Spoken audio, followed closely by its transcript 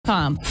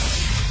TimWeisberg.com.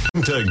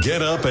 To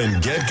get up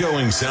and get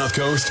going, South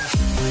Coast,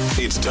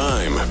 it's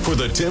time for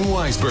the Tim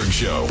Weisberg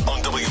Show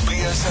on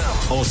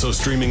WBSM. Also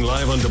streaming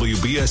live on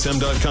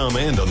WBSM.com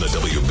and on the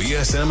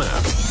WBSM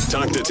app.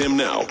 Talk to Tim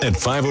now at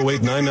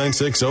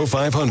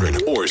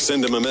 508-996-0500 or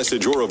send him a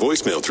message or a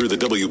voicemail through the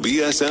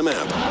WBSM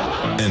app.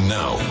 And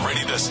now,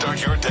 ready to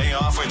start your day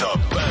off with a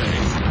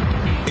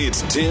bang.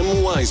 It's Tim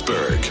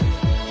Weisberg.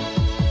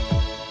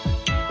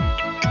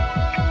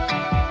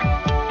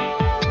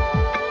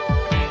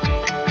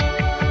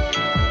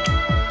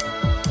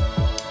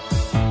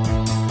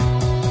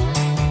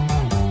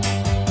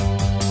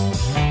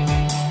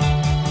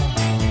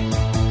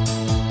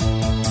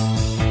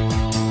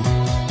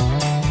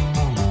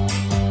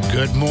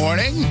 Good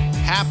morning.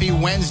 Happy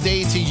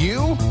Wednesday to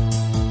you.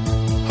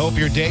 Hope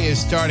your day is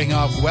starting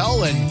off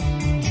well.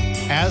 And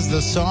as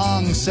the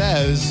song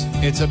says,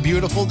 it's a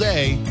beautiful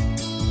day.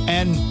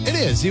 And it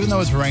is, even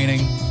though it's raining.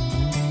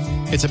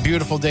 It's a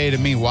beautiful day to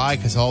me. Why?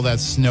 Because all that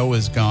snow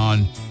is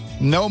gone.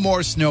 No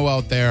more snow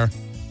out there.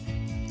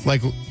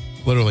 Like,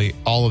 literally,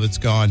 all of it's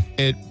gone.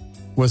 It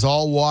was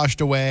all washed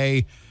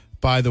away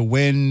by the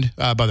wind,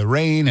 by the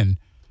rain, and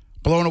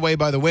blown away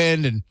by the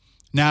wind. And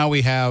now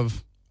we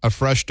have a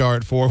fresh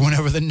start for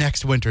whenever the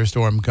next winter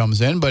storm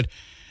comes in. But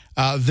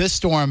this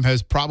storm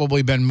has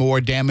probably been more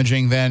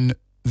damaging than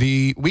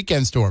the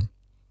weekend storm.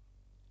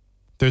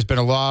 There's been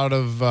a lot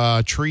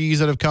of trees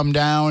that have come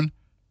down.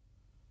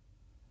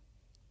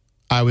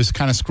 I was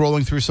kind of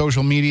scrolling through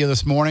social media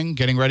this morning,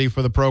 getting ready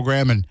for the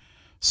program, and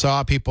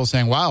saw people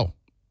saying, wow,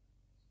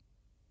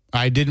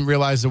 I didn't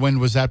realize the wind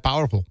was that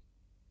powerful.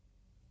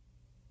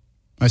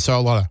 I saw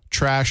a lot of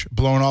trash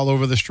blown all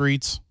over the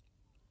streets.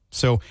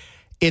 So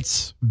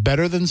it's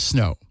better than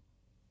snow.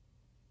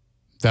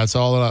 That's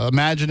all.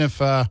 Imagine if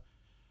that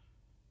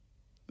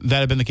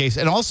had been the case.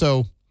 And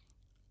also,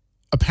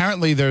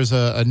 apparently there's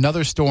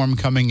another storm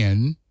coming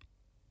in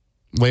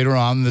later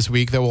on this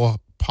week that will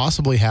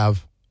possibly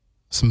have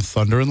some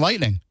thunder and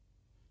lightning.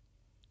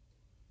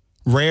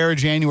 Rare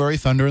January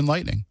thunder and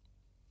lightning.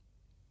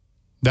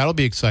 That'll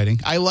be exciting.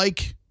 I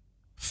like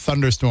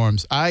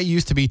thunderstorms. I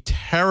used to be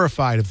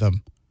terrified of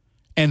them.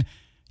 And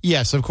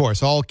yes, of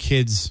course, all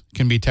kids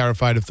can be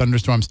terrified of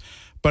thunderstorms,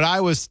 but I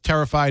was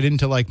terrified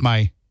into like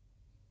my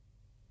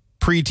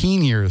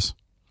preteen years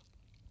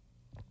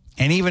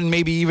and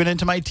maybe even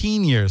into my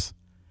teen years.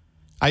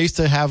 I used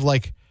to have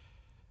like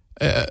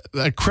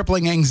a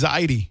crippling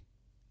anxiety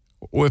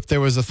if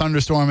there was a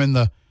thunderstorm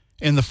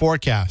in the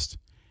forecast.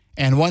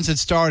 And once it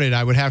started,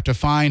 I would have to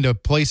find a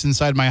place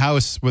inside my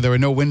house where there were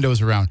no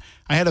windows around.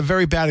 I had a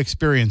very bad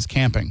experience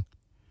camping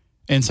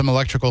in some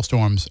electrical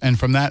storms. And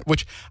from that,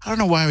 which I don't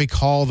know why we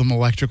call them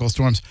electrical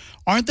storms.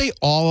 Aren't they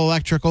all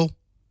electrical?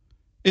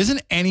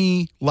 Isn't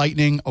any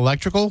lightning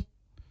electrical?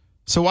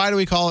 So why do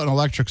we call it an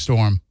electric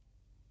storm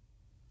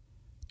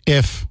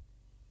if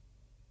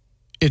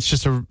it's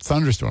just a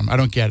thunderstorm? I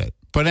don't get it.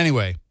 But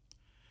anyway,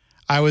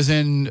 I was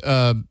in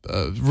a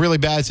really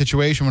bad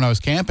situation when I was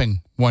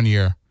camping one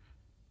year.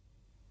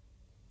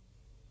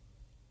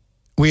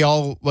 We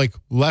all like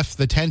left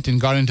the tent and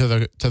got into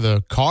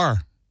the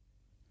car.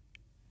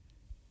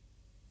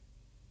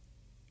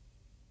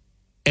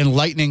 And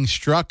lightning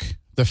struck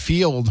the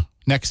field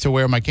next to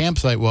where my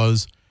campsite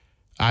was.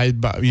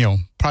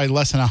 Probably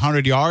less than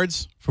 100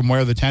 yards from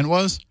where the tent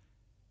was.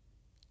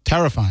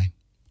 Terrifying.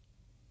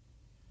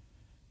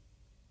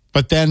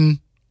 But then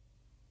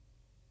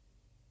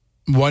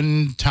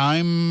one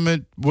time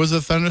it was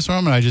a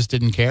thunderstorm and I just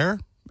didn't care.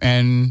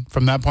 And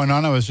from that point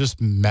on, I was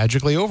just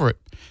magically over it.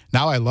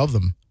 Now I love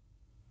them.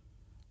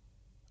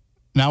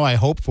 Now I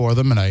hope for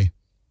them and I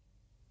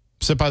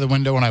sit by the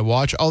window and I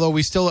watch. Although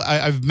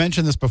I've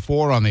mentioned this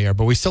before on the air,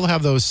 but we still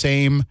have those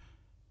same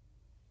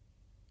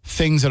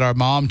things that our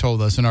mom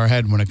told us in our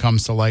head when it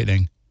comes to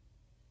lightning.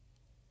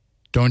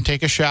 Don't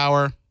take a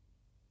shower.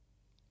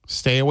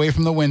 Stay away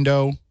from the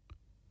window.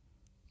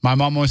 My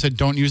mom always said,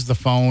 don't use the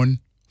phone.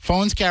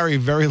 Phones carry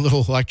very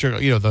little electric,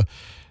 the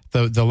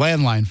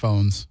landline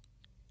phones.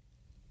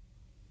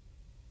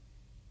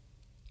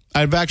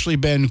 I've actually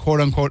been,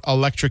 quote unquote,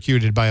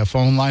 electrocuted by a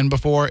phone line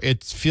before.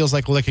 It feels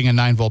like licking a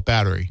 9-volt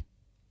battery.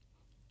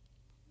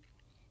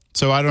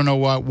 So I don't know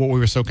what we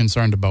were so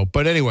concerned about.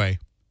 But anyway,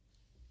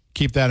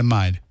 keep that in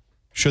mind.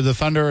 Should the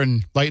thunder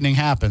and lightning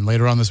happen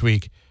later on this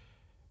week,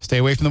 stay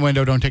away from the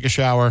window, don't take a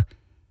shower,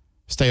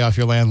 stay off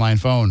your landline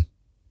phone.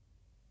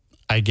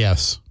 I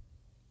guess.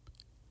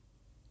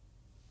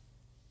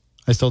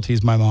 I still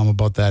tease my mom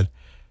about that.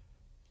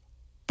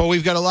 But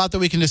we've got a lot that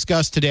we can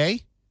discuss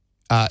today.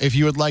 If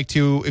you would like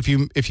to,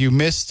 if you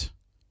missed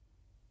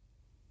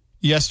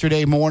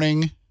yesterday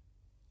morning,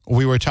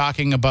 we were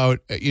talking about,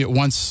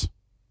 once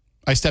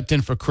I stepped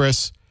in for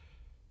Chris,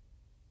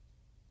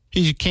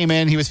 he came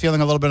in, he was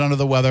feeling a little bit under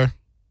the weather,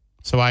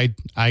 so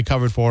I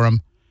covered for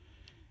him.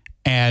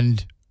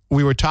 And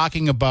we were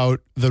talking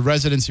about the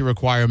residency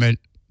requirement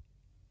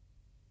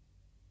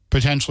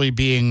potentially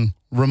being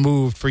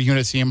removed for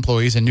Unit C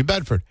employees in New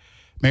Bedford.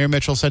 Mayor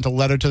Mitchell sent a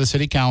letter to the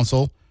city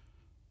council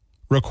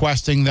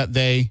requesting that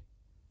they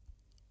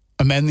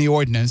amend the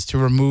ordinance to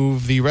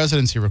remove the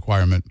residency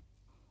requirement.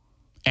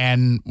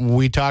 And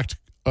we talked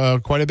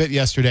quite a bit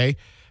yesterday,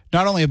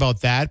 not only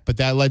about that, but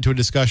that led to a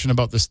discussion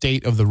about the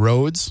state of the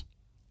roads.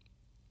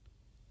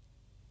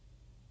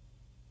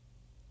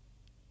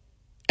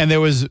 And there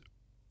was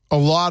a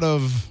lot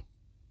of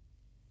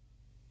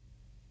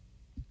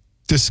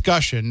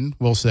discussion,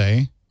 we'll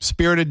say,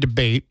 spirited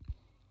debate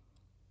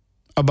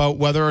about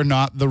whether or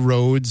not the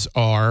roads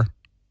are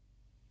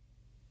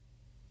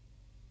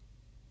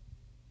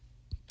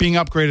being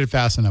upgraded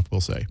fast enough, we'll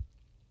say.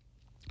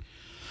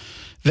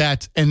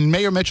 That, and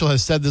Mayor Mitchell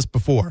has said this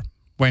before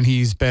when he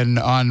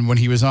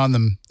was on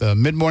the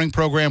mid-morning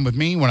program with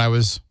me when I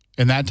was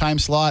in that time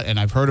slot, and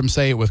I've heard him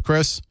say it with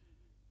Chris,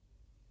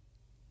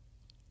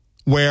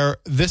 where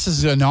this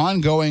is an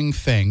ongoing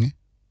thing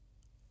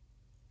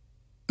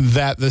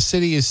that the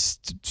city is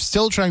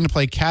still trying to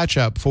play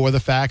catch-up for the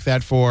fact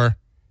that for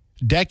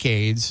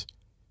decades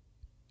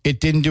it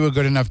didn't do a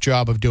good enough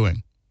job of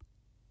doing.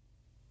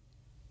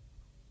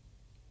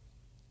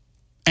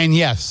 And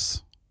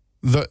yes,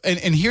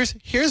 and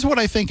here's what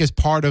I think is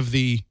part of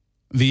the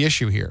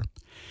issue here,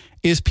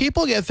 is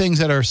people get things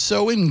that are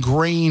so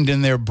ingrained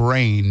in their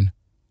brain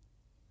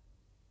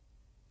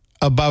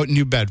about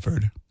New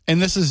Bedford.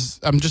 And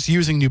I'm just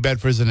using New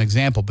Bedford as an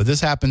example, but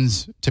this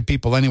happens to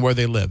people anywhere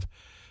they live.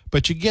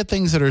 But you get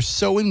things that are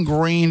so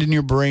ingrained in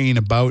your brain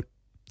about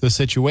the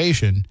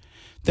situation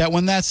that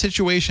when that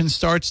situation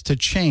starts to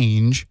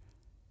change,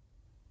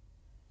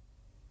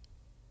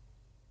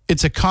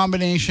 it's a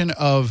combination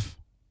of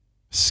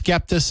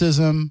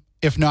skepticism,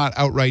 if not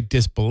outright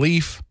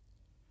disbelief,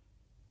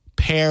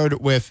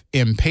 paired with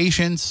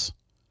impatience,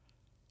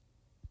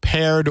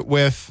 paired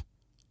with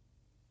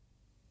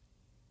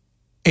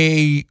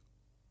a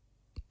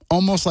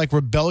almost like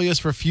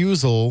rebellious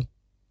refusal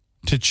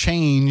to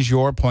change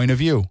your point of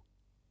view.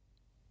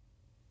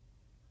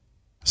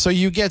 So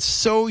you get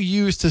so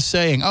used to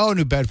saying, oh,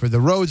 New Bedford, the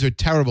roads are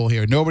terrible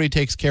here. Nobody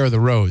takes care of the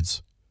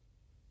roads.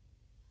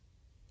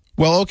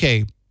 Well,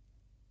 okay,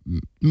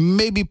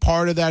 maybe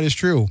part of that is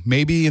true.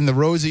 Maybe in the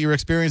roads that you're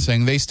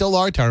experiencing, they still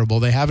are terrible.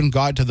 They haven't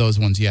got to those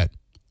ones yet.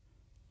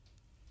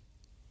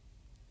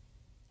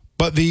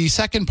 But the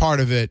second part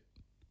of it,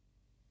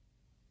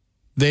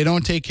 they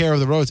don't take care of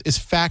the roads, is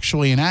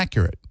factually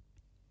inaccurate.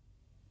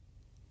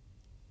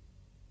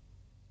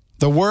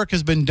 The work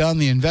has been done.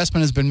 The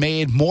investment has been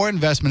made. More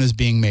investment is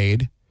being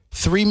made.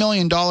 $3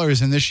 million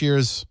in this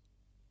year's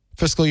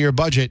fiscal year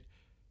budget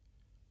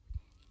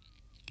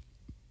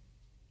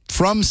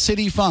from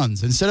city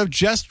funds. Instead of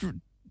just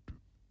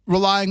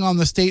relying on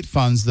the state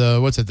funds,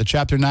 the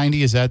Chapter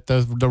 90, is that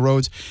the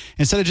roads?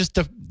 Instead of just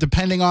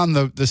depending on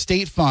the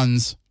state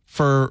funds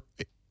for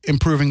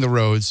improving the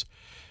roads,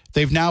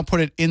 they've now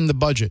put it in the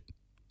budget.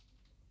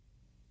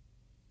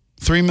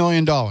 $3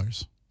 million.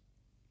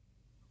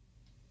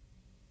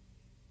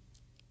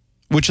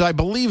 Which I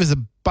believe is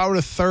about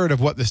a third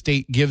of what the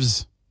state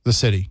gives the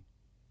city,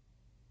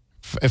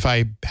 if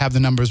I have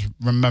the numbers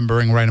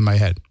remembering right in my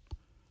head.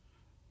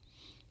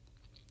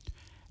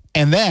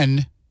 And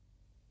then,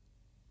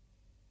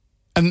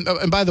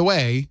 and by the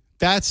way,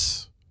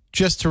 that's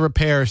just to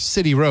repair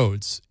city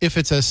roads. If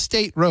it's a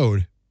state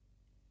road,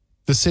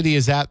 the city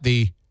is at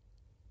the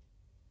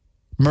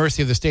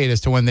mercy of the state as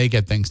to when they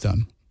get things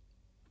done.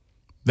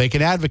 They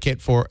can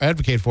advocate for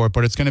it,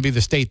 but it's going to be the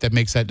state that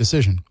makes that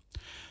decision.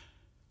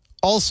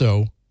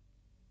 Also,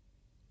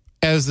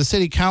 as the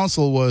city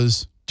council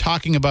was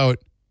talking about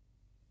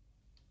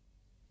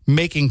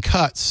making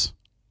cuts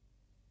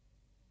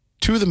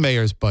to the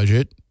mayor's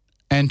budget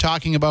and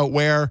talking about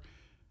where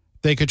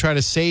they could try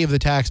to save the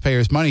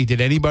taxpayers' money, did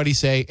anybody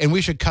say, and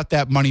we should cut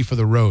that money for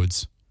the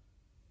roads?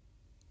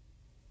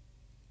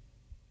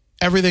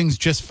 Everything's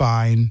just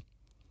fine.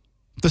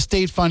 The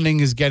state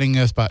funding is getting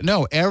us, but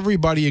no,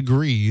 everybody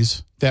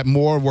agrees that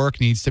more work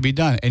needs to be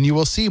done, and you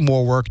will see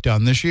more work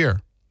done this year.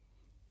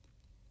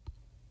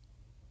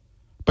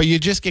 But you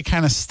just get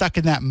kind of stuck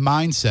in that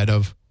mindset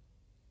of,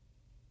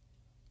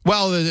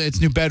 well,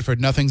 it's New Bedford.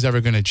 Nothing's ever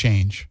going to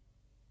change.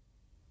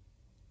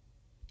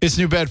 It's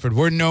New Bedford.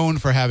 We're known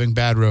for having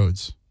bad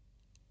roads.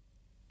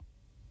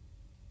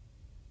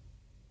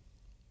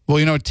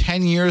 Well,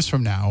 10 years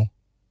from now,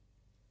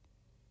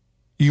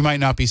 you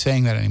might not be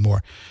saying that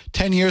anymore.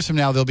 10 years from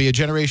now, there'll be a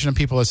generation of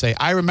people that say,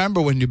 I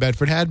remember when New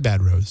Bedford had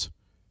bad roads.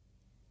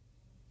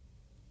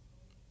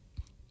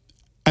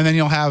 And then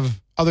you'll have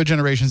other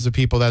generations of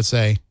people that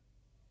say,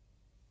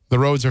 the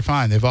roads are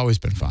fine. They've always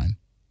been fine.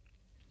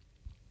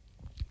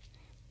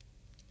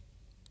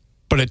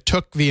 But it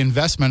took the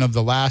investment of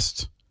the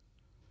last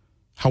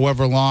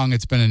however long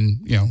it's been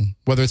in,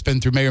 whether it's been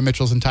through Mayor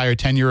Mitchell's entire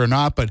tenure or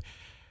not, but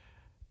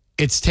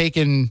it's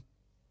taken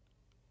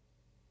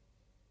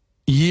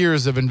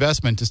years of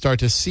investment to start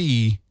to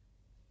see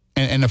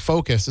and a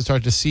focus to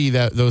start to see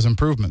those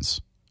improvements.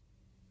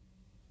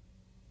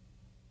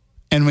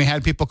 And we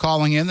had people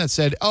calling in that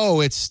said,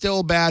 oh, it's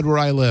still bad where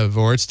I live,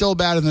 or it's still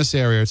bad in this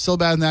area, it's still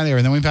bad in that area.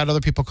 And then we've had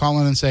other people call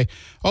in and say,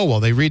 oh, well,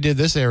 they redid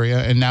this area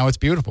and now it's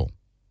beautiful.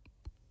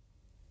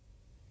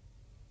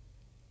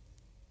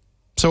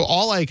 So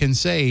all I can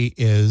say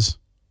is,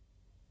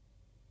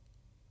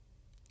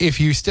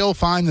 if you still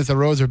find that the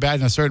roads are bad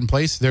in a certain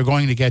place, they're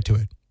going to get to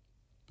it.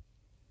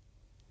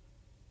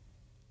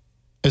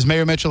 As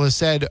Mayor Mitchell has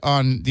said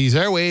on these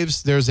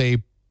airwaves, there's a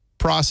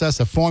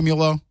process, a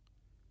formula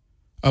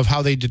of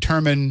how they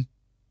determine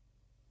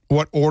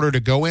what order to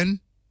go in.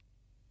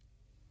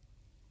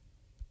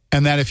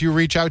 And that if you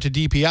reach out to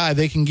DPI,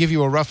 they can give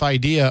you a rough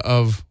idea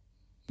of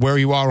where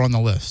you are on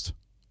the list.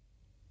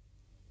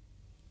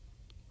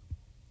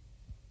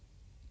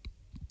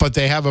 But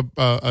they have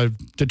a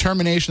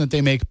determination that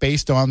they make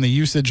based on the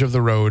usage of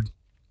the road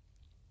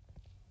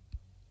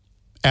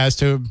as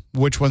to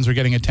which ones are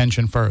getting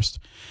attention first.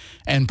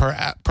 And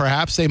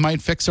perhaps they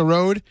might fix a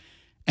road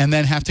and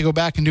then have to go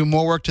back and do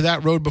more work to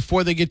that road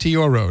before they get to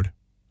your road.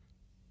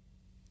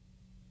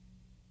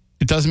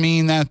 It doesn't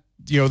mean that,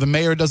 the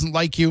mayor doesn't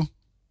like you.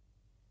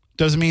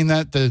 Doesn't mean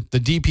that the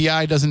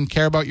DPI doesn't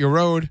care about your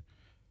road.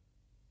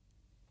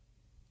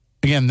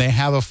 Again, they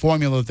have a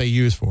formula that they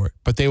use for it,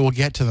 but they will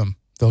get to them.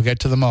 They'll get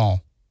to them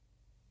all.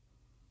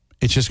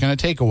 It's just going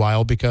to take a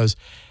while because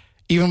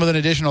even with an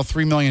additional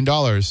 $3 million,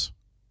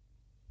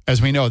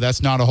 as we know,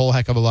 that's not a whole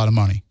heck of a lot of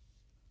money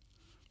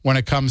when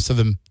it comes to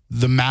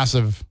the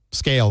massive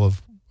scale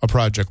of a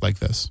project like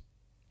this.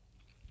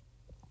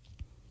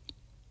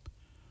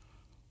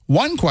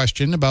 One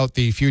question about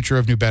the future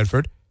of New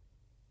Bedford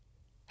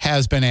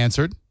has been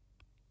answered.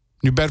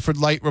 New Bedford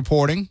Light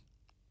reporting.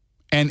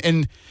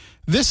 And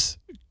this,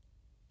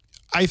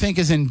 I think,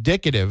 is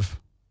indicative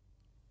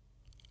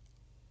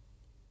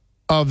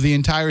of the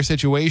entire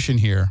situation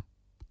here,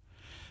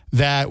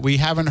 that we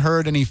haven't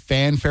heard any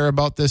fanfare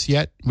about this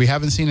yet. We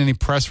haven't seen any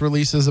press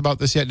releases about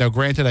this yet. Now,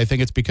 granted, I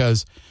think it's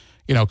because,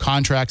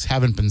 contracts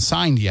haven't been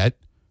signed yet.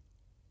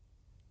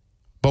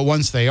 But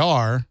once they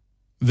are,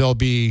 there'll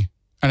be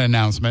an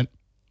announcement.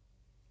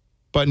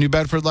 But New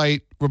Bedford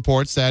Light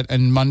reports that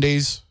in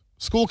Monday's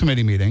school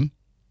committee meeting,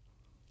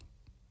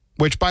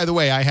 which, by the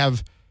way, I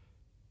have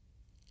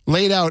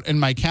laid out in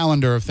my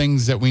calendar of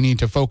things that we need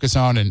to focus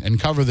on and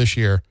cover this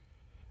year,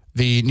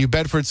 the New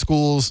Bedford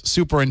Schools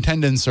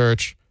superintendent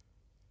search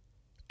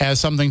as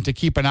something to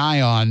keep an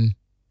eye on,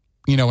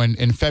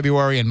 in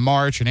February and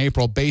March and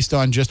April, based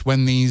on just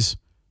when these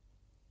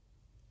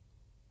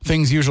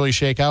things usually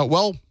shake out.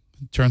 Well,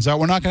 it turns out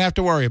we're not going to have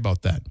to worry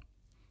about that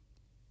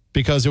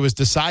because it was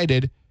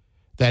decided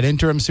that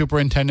interim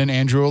superintendent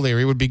Andrew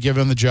O'Leary would be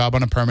given the job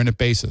on a permanent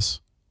basis.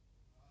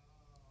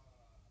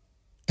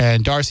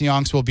 And Darcy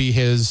Onks will be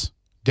his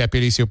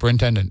deputy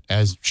superintendent,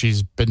 as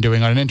she's been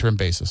doing on an interim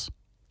basis.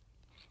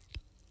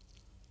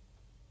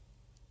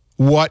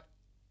 What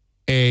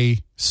a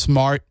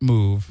smart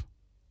move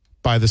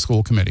by the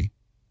school committee.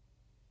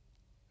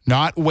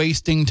 Not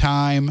wasting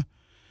time,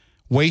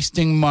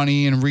 wasting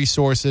money and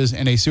resources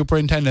in a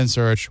superintendent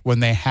search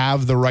when they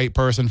have the right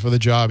person for the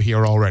job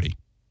here already.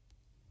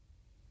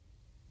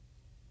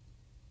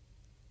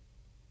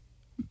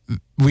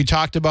 We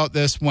talked about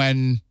this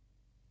when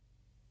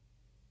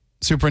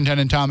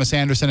Superintendent Thomas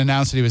Anderson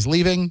announced that he was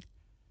leaving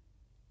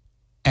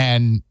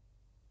and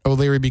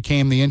O'Leary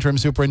became the interim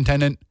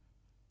superintendent.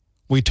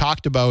 We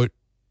talked about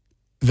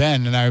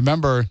then, and I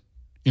remember,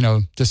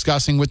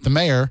 discussing with the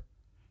mayor,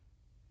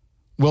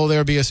 will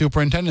there be a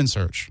superintendent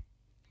search?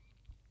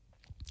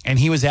 And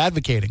he was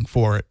advocating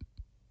for it.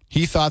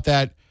 He thought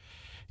that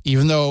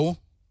even though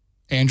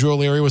Andrew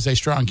O'Leary was a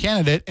strong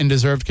candidate and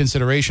deserved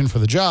consideration for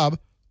the job,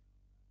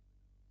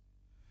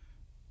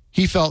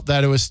 he felt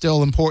that it was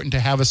still important to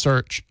have a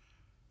search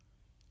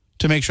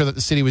to make sure that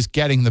the city was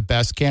getting the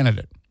best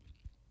candidate.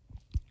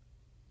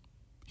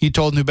 He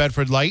told New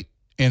Bedford Light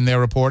in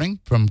their reporting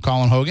from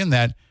Colin Hogan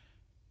that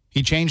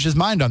he changed his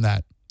mind on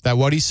that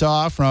what he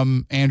saw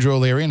from Andrew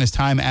O'Leary in his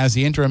time as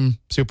the interim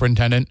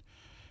superintendent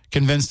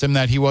convinced him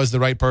that he was the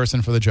right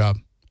person for the job.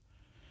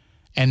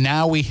 And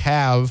now we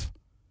have,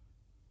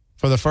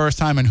 for the first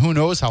time in who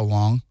knows how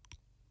long,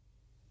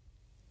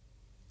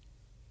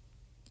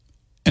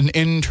 an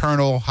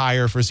internal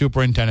hire for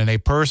superintendent, a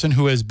person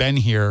who has been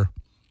here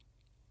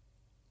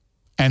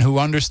and who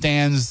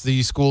understands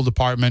the school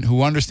department,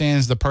 who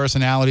understands the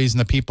personalities and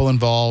the people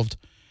involved,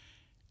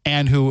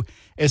 and who,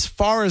 as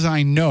far as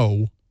I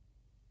know,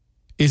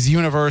 is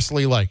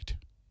universally liked.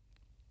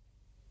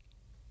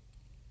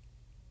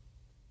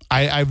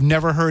 I've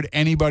never heard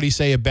anybody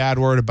say a bad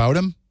word about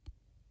him.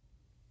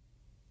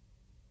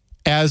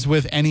 As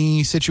with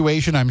any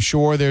situation, I'm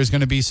sure there's going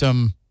to be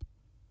some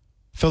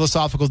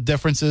philosophical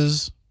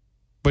differences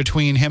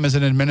between him as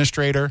an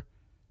administrator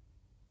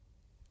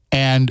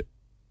and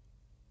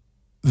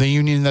the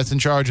union that's in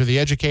charge of the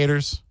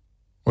educators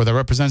or that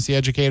represents the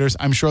educators.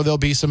 I'm sure there'll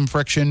be some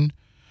friction,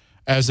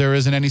 as there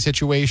is in any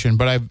situation,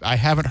 but I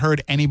haven't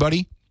heard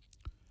anybody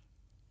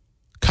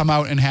come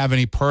out and have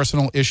any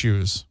personal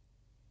issues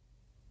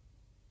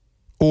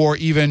or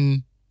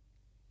even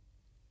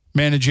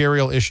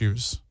managerial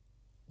issues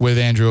with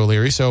Andrew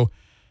O'Leary. So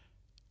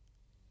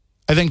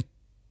I think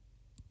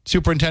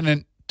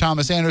Superintendent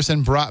Thomas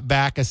Anderson brought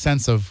back a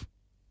sense of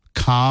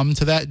calm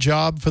to that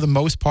job for the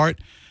most part.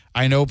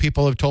 I know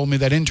people have told me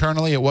that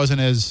internally it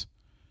wasn't as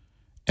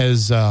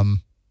as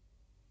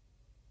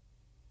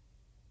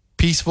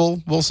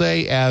peaceful, we'll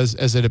say,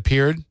 as it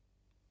appeared.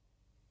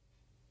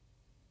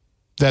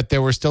 That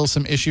there were still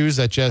some issues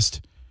that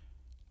just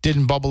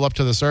didn't bubble up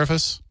to the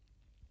surface.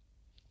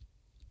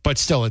 But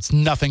still, it's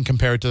nothing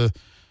compared to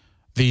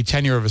the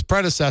tenure of his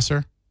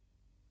predecessor.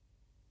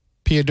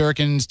 Pia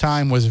Durkin's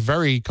time was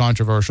very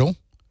controversial.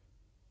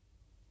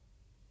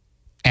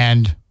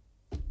 And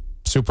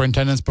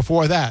superintendents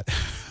before that.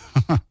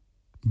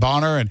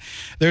 Bonner, and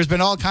there's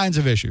been all kinds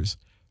of issues.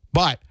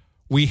 But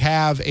we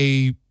have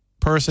a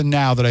person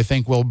now that I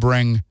think will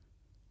bring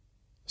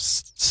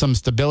some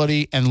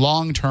stability and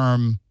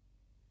long-term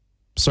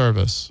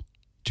service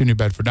to New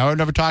Bedford. Now, I've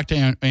never talked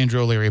to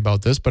Andrew O'Leary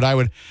about this, but I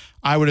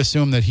would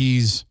assume that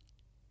he's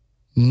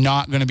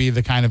not going to be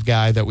the kind of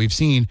guy that we've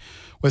seen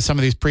with some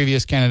of these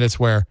previous candidates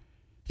where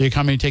you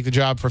come in, you take the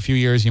job for a few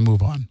years, you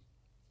move on.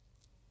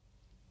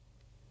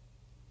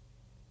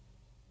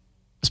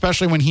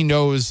 Especially when he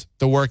knows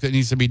the work that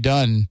needs to be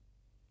done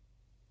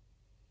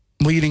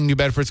leading New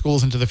Bedford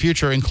schools into the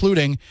future,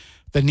 including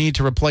the need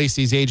to replace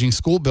these aging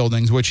school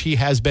buildings, which he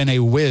has been a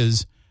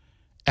whiz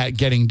at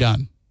getting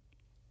done.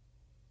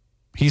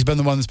 He's been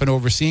the one that's been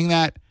overseeing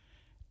that,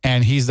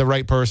 and he's the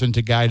right person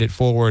to guide it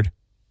forward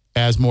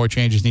as more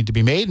changes need to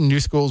be made and new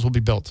schools will be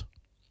built.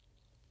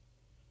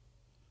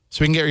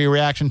 So we can get your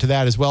reaction to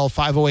that as well,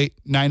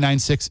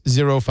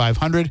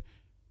 508-996-0500.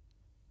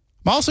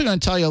 I'm also going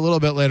to tell you a little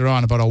bit later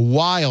on about a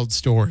wild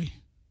story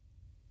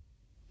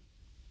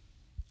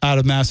out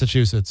of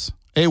Massachusetts.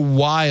 A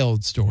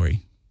wild story.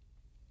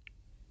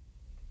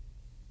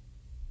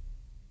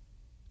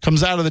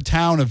 Comes out of the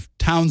town of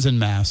Townsend,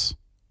 Mass.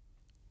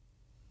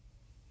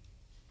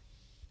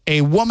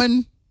 A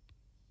woman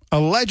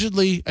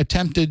allegedly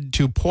attempted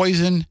to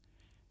poison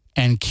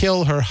and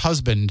kill her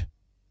husband.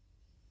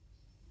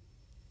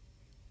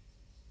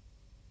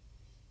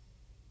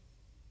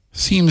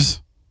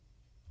 Seems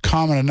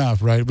common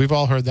enough, right? We've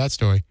all heard that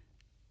story.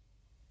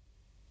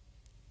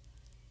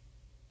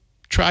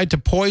 Tried to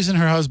poison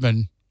her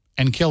husband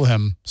and kill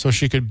him so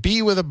she could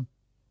be with a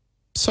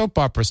soap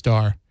opera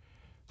star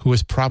who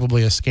was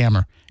probably a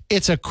scammer.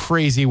 It's a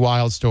crazy,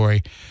 wild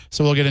story.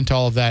 So we'll get into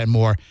all of that and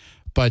more.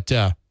 But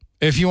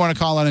if you want to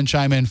call in and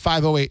chime in,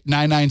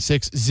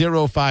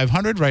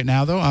 508-996-0500. Right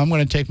now, though, I'm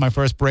going to take my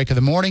first break of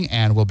the morning,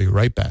 and we'll be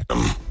right back.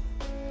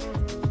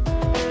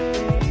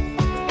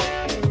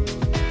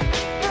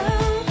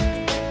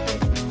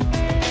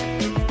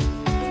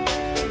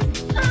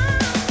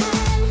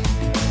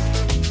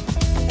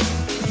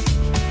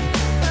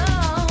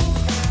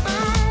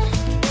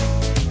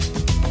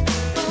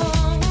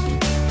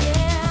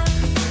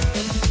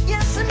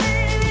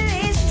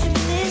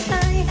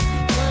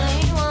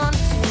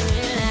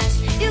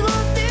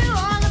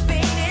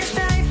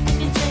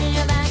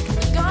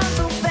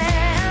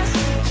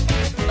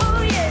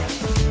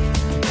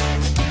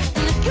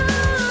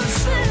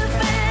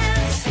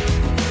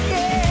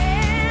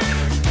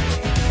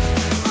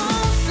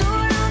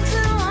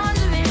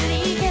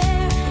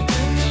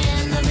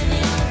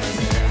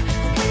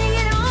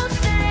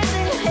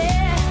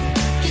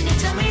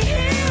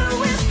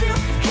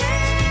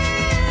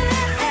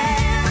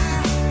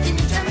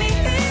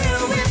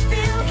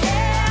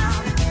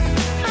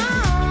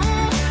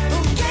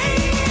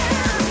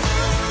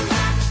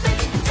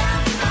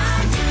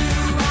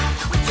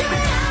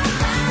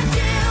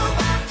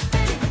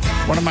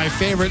 One of my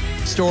favorite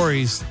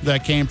stories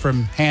that came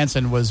from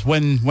Hanson was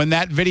when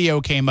that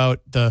video came out,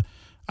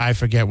 I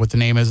forget what the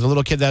name is, the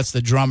little kid that's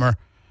the drummer,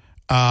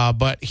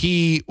 but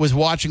he was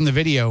watching the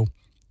video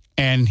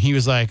and he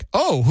was like,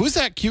 oh, who's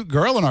that cute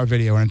girl in our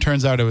video? And it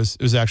turns out it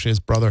was actually his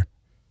brother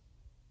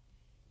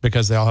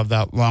because they all have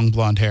that long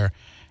blonde hair.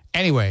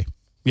 Anyway,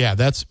 yeah,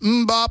 that's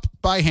Mbop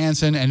by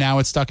Hanson, and now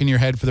it's stuck in your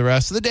head for the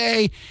rest of the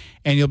day,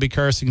 and you'll be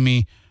cursing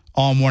me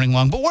all morning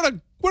long. But what a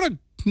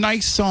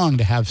nice song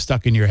to have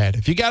stuck in your head.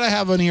 If you got to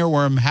have an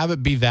earworm, have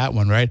it be that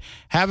one, right?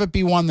 Have it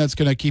be one that's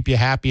going to keep you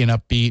happy and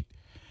upbeat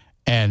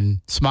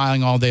and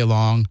smiling all day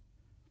long.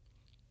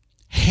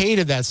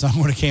 Hated that song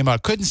when it came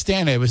out. Couldn't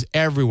stand it. It was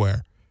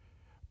everywhere.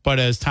 But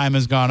as time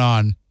has gone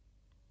on,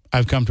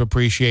 I've come to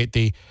appreciate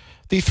the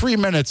 3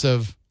 minutes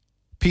of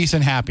peace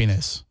and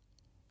happiness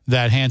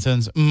that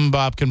Hanson's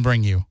Mbop can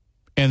bring you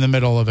in the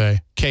middle of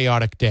a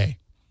chaotic day.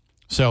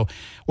 So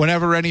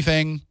whenever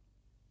anything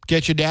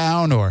gets you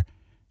down or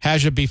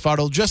has you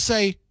befuddled, just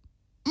say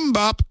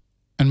Mbop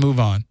and move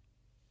on.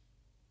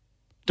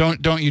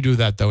 Don't you do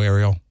that though,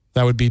 Ariel.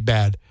 That would be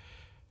bad.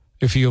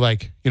 If you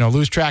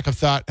lose track of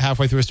thought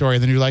halfway through a story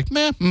and then you're like,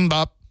 meh,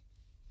 Mbop.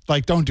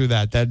 Don't do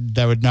that.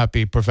 That would not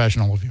be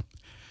professional of you.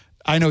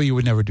 I know you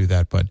would never do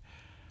that, but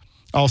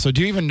also,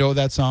 do you even know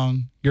that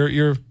song? Are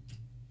you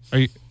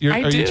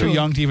too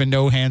young to even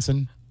know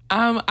Hanson?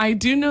 I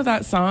do know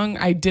that song.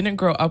 I didn't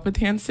grow up with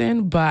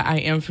Hanson, but I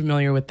am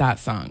familiar with that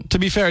song. To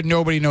be fair,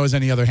 nobody knows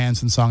any other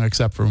Hanson song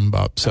except for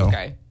Mbop. So,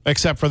 okay.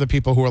 Except for the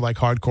people who are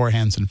hardcore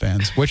Hanson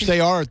fans, which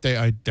they are.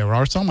 There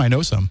are some. I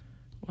know some.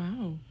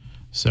 Wow.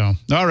 So,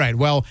 all right.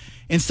 Well,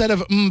 instead of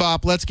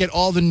Mbop, let's get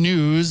all the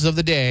news of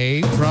the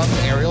day from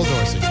Ariel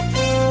Dorsey.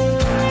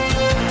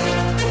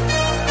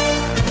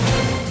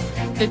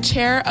 The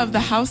chair of the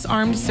House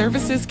Armed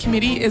Services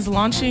Committee is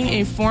launching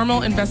a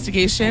formal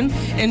investigation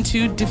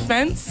into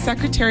Defense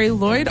Secretary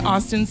Lloyd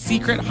Austin's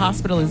secret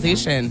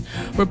hospitalization.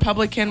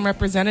 Republican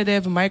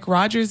Representative Mike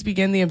Rogers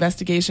began the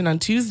investigation on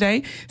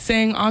Tuesday,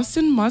 saying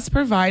Austin must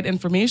provide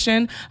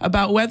information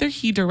about whether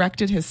he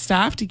directed his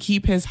staff to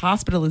keep his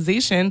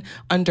hospitalization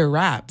under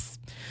wraps.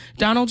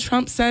 Donald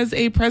Trump says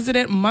a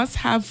president must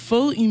have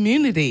full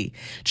immunity.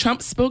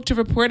 Trump spoke to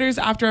reporters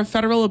after a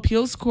federal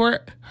appeals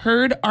court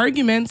heard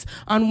arguments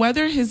on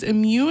whether he's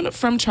immune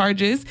from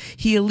charges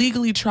he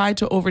illegally tried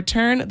to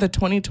overturn the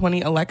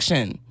 2020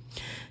 election.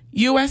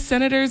 U.S.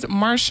 Senators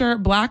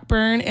Marsha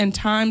Blackburn and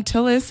Tom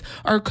Tillis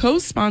are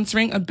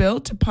co-sponsoring a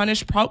bill to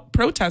punish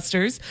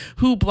protesters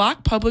who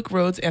block public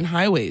roads and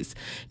highways.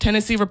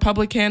 Tennessee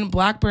Republican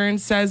Blackburn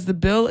says the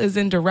bill is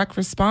in direct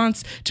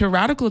response to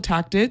radical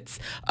tactics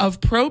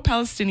of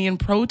pro-Palestinian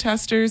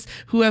protesters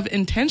who have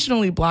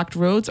intentionally blocked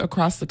roads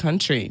across the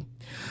country.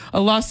 A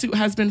lawsuit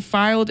has been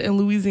filed in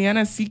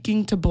Louisiana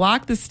seeking to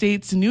block the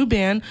state's new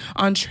ban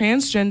on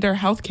transgender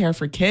health care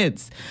for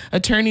kids.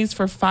 Attorneys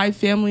for 5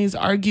 families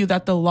argue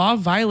that the law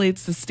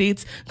violates the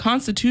state's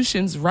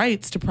constitution's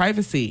rights to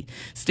privacy.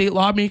 State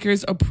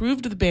lawmakers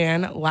approved the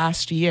ban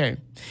last year.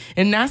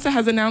 And NASA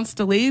has announced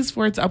delays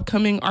for its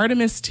upcoming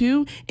Artemis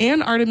 2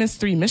 and Artemis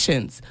 3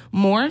 missions.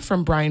 More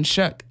from Brian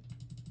Shook.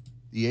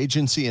 The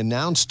agency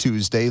announced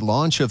Tuesday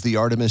launch of the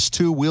Artemis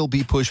 2 will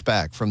be pushed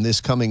back from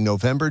this coming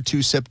November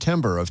to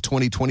September of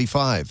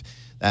 2025.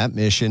 That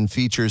mission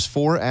features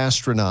 4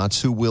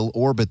 astronauts who will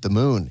orbit the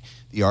moon.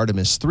 The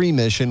Artemis 3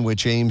 mission,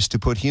 which aims to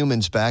put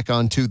humans back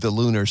onto the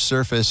lunar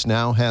surface,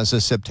 now has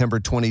a September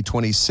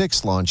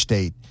 2026 launch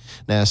date.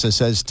 NASA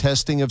says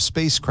testing of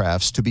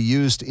spacecrafts to be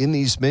used in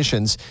these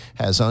missions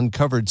has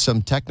uncovered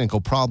some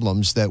technical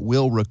problems that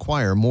will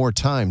require more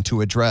time to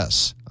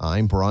address.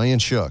 I'm Brian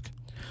Shook.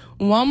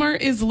 Walmart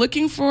is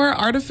looking for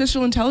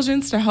artificial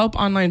intelligence to help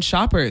online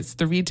shoppers.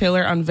 The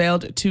retailer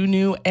unveiled 2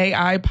 new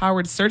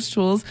AI-powered search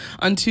tools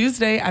on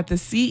Tuesday at the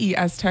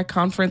CES Tech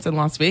Conference in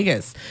Las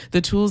Vegas.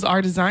 The tools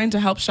are designed to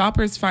help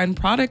shoppers find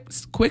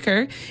products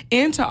quicker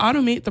and to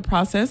automate the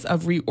process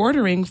of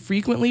reordering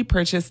frequently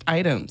purchased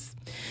items.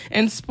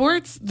 In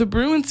sports, the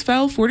Bruins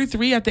fell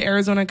 43 at the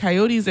Arizona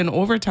Coyotes in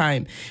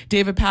overtime.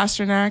 David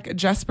Pastrnak,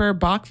 Jesper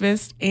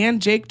Bokvist, and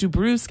Jake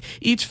DeBrusk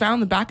each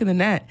found the back of the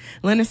net.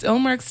 Linus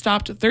Ilmark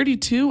stopped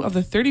 32 of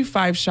the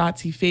 35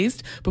 shots he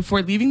faced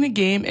before leaving the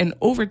game in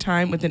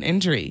overtime with an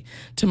injury.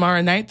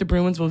 Tomorrow night, the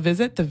Bruins will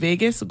visit the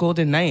Vegas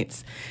Golden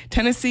Knights.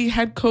 Tennessee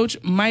head coach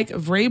Mike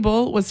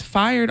Vrabel was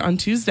fired on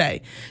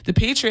Tuesday. The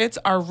Patriots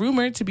are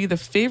rumored to be the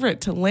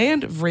favorite to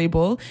land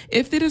Vrabel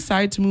if they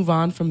decide to move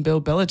on from Bill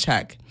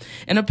Belichick.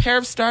 And a pair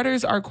of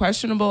starters are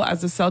questionable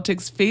as the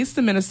Celtics face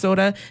the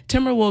Minnesota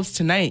Timberwolves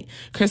tonight.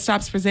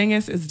 Kristaps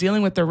Porzingis is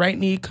dealing with the right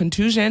knee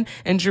contusion,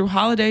 and Drew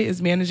Holiday is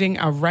managing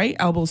a right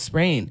elbow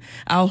sprain.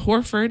 Al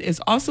Horford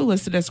is also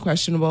listed as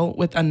questionable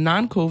with a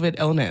non-COVID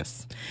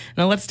illness.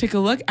 Now let's take a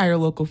look at your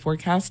local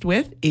forecast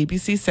with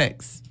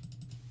ABC6.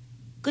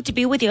 Good to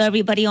be with you,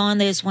 everybody, on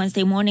this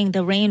Wednesday morning.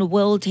 The rain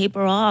will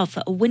taper off.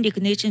 Windy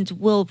conditions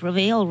will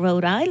prevail.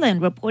 Rhode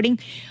Island reporting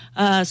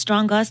a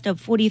strong gust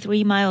of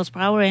 43 miles per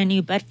hour, and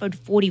New Bedford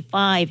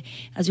 45.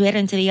 As we head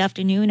into the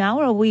afternoon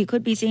hour, we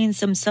could be seeing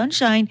some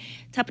sunshine.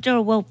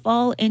 Temperature will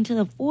fall into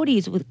the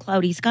 40s with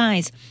cloudy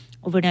skies.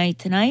 Overnight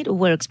tonight,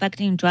 we're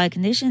expecting dry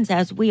conditions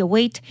as we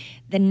await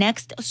the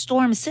next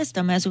storm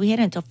system as we head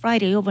into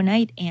Friday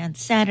overnight and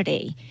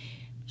Saturday.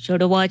 Sure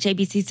to watch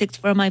ABC6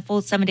 for my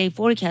full 7-day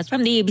forecast.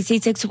 From the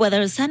ABC6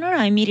 Weather Center,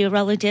 I'm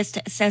meteorologist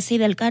Ceci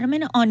Del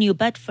Carmen on New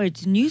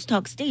Bedford's News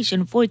Talk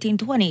Station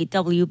 1420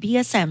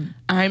 WBSM.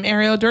 I'm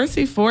Ariel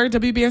Dorsey for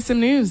WBSM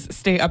News.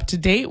 Stay up to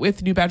date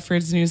with New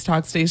Bedford's News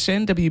Talk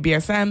Station,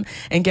 WBSM,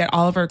 and get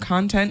all of our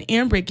content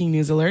and breaking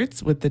news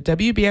alerts with the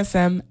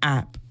WBSM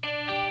app.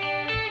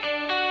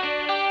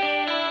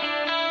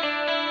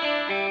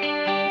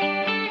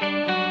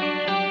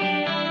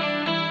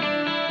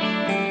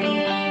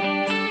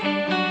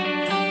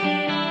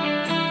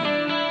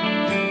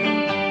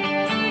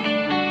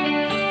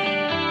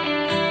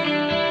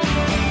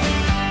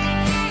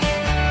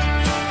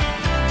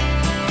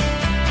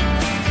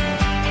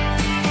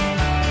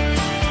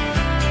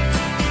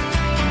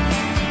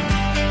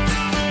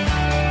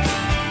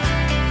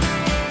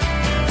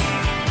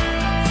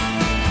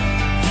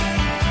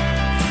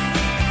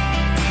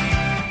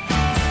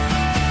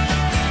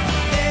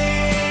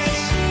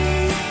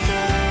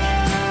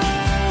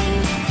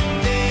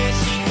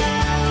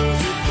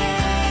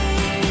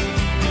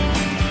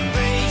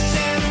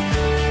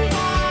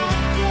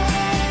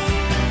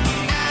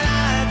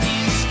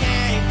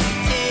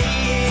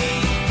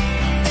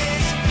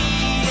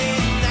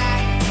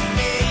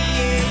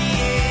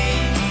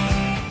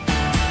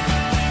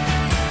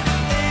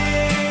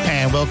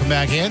 Welcome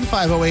back in.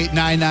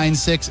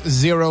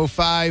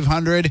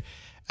 508-996-0500.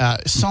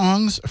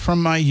 Songs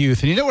from my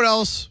youth. And you know what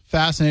else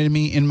fascinated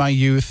me in my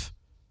youth?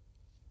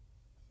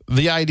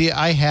 The idea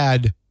I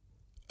had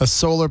a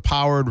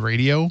solar-powered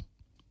radio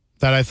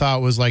that I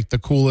thought was like the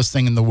coolest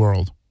thing in the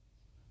world.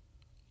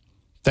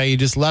 that you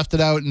just left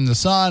it out in the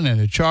sun and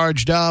it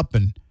charged up,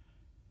 and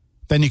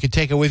then you could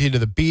take it with you to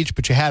the beach,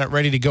 but you had it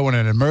ready to go in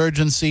an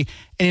emergency.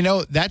 And you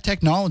know, that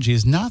technology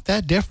is not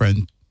that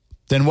different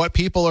than what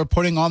people are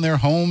putting on their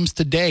homes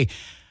today.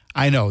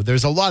 I know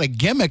there's a lot of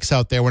gimmicks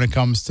out there when it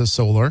comes to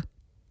solar.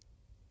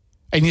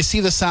 And you see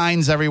the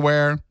signs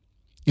everywhere.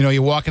 You know,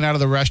 you're walking out of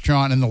the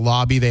restaurant in the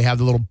lobby, they have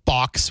the little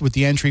box with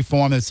the entry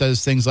form that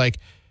says things like,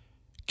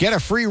 get a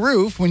free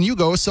roof when you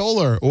go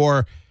solar,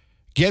 or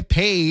get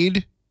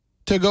paid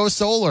to go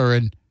solar.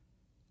 And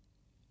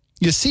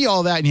you see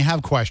all that and you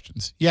have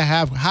questions. You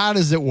have, how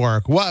does it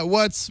work?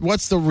 What's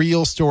the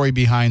real story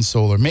behind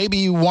solar? Maybe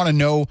you want to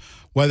know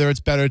whether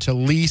it's better to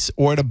lease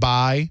or to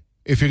buy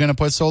if you're going to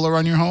put solar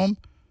on your home.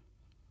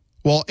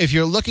 Well, if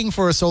you're looking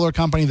for a solar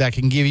company that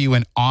can give you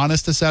an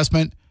honest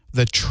assessment,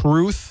 the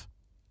truth,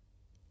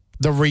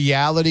 the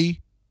reality,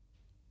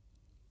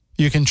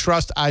 you can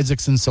trust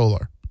Isaacson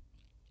Solar.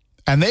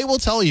 And they will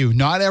tell you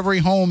not every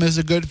home is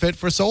a good fit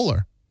for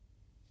solar.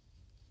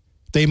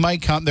 They're going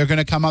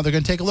to come out, they're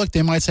going to take a look.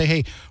 They might say,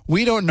 hey,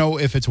 we don't know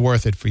if it's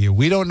worth it for you.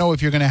 We don't know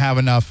if you're going to have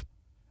enough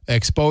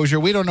exposure.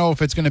 We don't know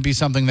if it's going to be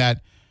something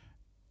that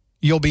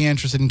you'll be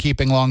interested in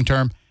keeping long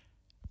term.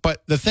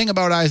 But the thing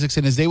about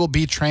Isaacson is they will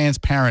be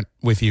transparent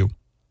with you.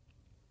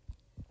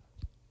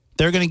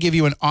 They're going to give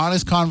you an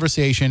honest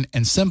conversation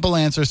and simple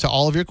answers to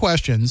all of your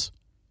questions.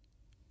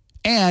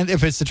 And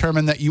if it's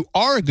determined that you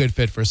are a good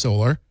fit for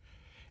solar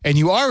and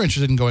you are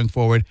interested in going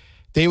forward,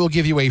 they will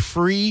give you a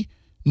free,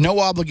 no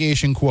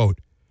obligation quote.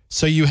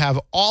 So you have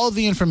all of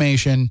the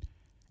information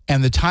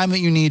and the time that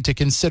you need to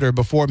consider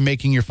before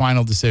making your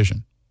final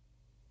decision.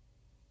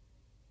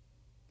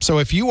 So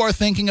if you are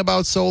thinking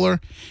about solar,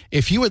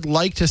 if you would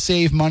like to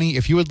save money,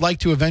 if you would like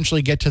to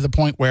eventually get to the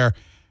point where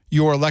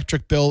your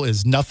electric bill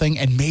is nothing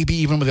and maybe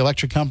even with the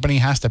electric company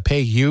has to pay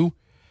you,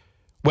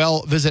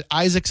 well, visit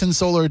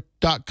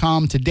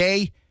isaacsonsolar.com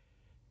today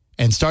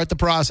and start the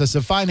process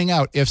of finding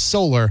out if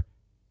solar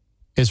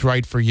is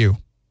right for you.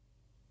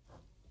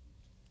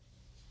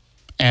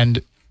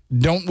 And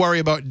don't worry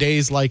about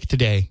days like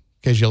today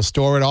because you'll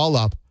store it all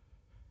up.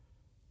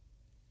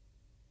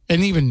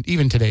 And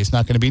even today, it's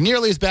not going to be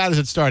nearly as bad as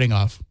it's starting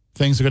off.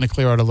 Things are going to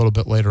clear out a little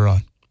bit later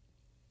on.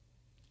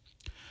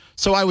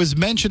 So I was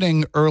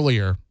mentioning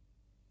earlier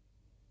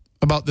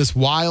about this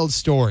wild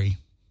story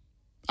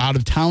out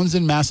of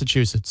Townsend,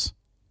 Massachusetts.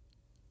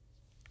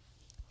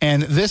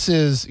 And this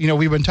is, you know,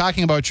 we've been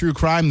talking about true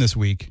crime this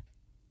week.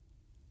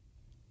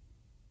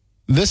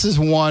 This is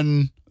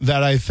one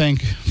that I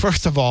think,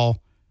 first of all,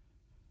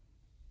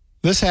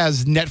 this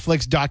has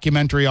Netflix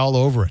documentary all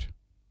over it.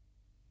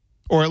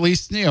 Or at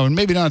least, you know,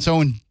 maybe not its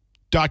own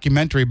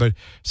documentary, but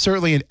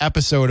certainly an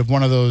episode of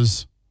one of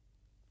those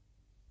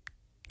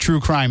true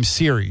crime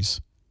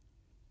series.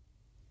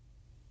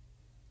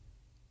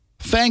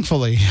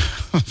 Thankfully,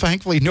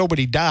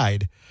 nobody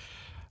died.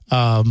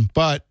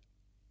 But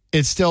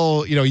it's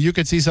still, you know, you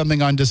could see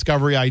something on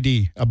Discovery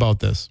ID about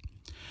this.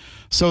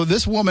 So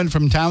this woman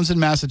from Townsend,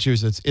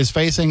 Massachusetts is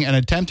facing an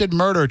attempted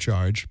murder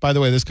charge. By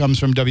the way, this comes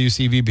from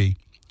WCVB.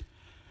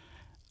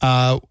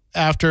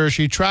 After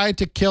she tried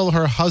to kill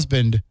her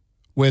husband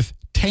with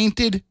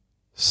tainted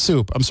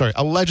soup.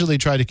 Allegedly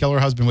tried to kill her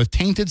husband with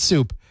tainted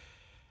soup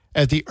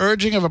at the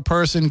urging of a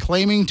person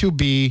claiming to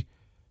be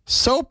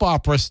soap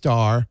opera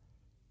star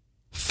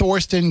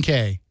Thorsten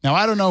Kaye. Now,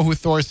 I don't know who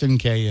Thorsten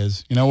Kaye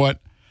is. You know what?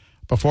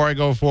 Before I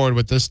go forward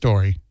with this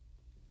story,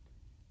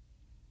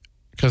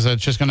 because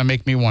it's just going to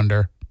make me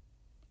wonder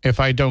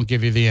if I don't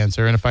give you the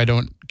answer and if I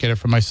don't get it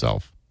for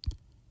myself.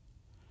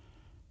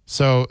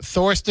 So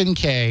Thorsten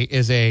Kaye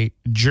is a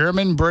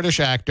German-British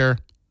actor.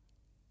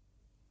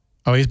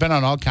 Oh, he's been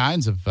on all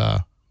kinds of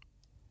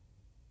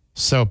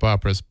soap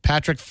operas.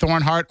 Patrick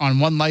Thornhart on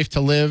One Life to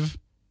Live.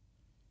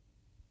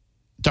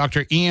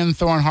 Dr. Ian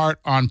Thornhart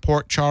on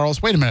Port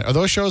Charles. Wait a minute. Are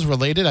those shows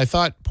related? I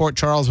thought Port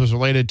Charles was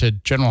related to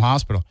General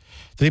Hospital.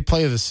 Did he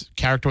play this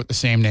character with the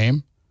same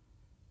name?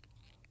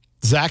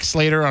 Zach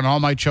Slater on All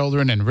My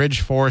Children and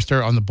Ridge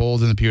Forrester on The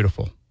Bold and the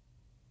Beautiful.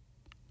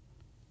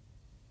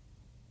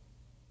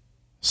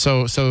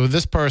 So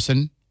this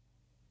person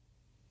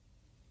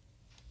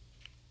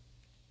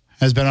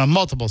has been on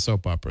multiple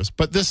soap operas,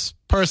 but this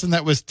person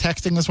that was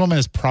texting this woman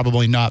is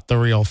probably not the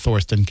real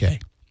Thorsten Kaye.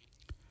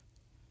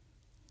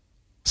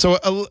 So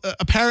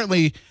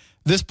apparently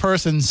this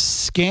person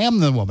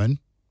scammed the woman,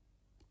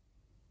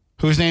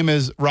 whose name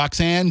is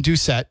Roxanne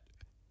Doucette.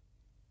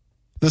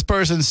 This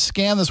person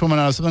scammed this woman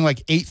out of something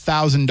like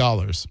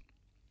 $8,000.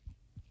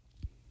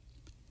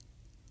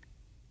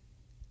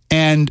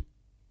 And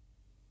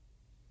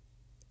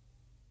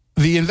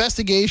the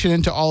investigation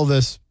into all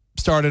this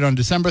started on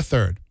December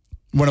 3rd,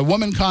 when a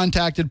woman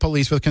contacted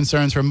police with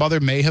concerns her mother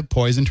may have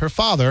poisoned her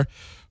father,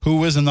 who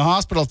was in the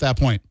hospital at that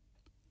point.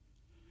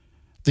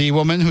 The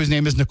woman, whose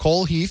name is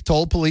Nicole Heath,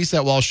 told police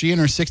that while she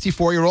and her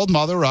 64-year-old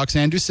mother,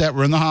 Roxanne Doucette,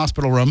 were in the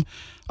hospital room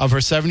of her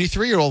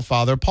 73-year-old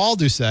father, Paul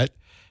Doucette,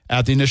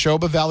 at the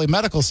Neshoba Valley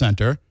Medical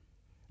Center,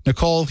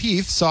 Nicole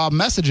Heath saw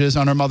messages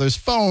on her mother's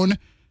phone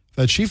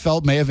that she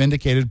felt may have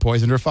indicated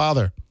poisoned her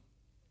father.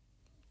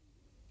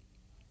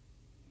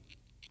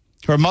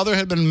 Her mother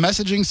had been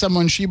messaging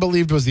someone she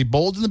believed was the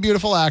bold and the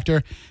beautiful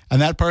actor,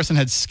 and that person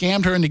had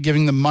scammed her into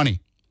giving them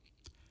money.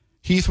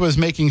 Heath was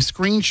making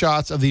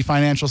screenshots of the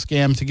financial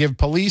scam to give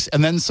police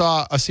and then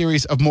saw a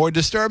series of more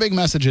disturbing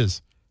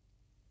messages.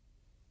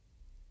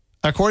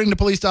 According to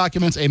police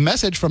documents, a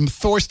message from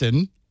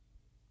Thorsten,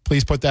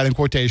 please put that in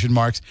quotation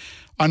marks,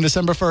 on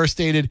December 1st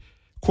stated,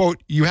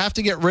 quote, "You have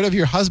to get rid of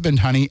your husband,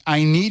 honey.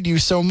 I need you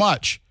so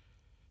much."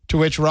 To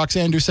which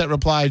Roxanne Doucette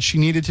replied she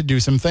needed to do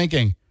some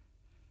thinking.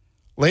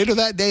 Later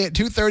that day at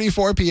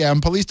 2:34 p.m.,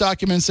 police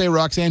documents say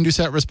Roxanne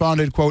Doucette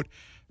responded, quote,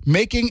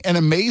 "Making an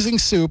amazing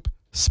soup,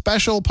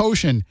 special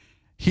potion.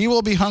 He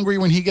will be hungry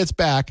when he gets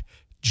back,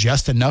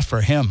 just enough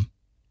for him."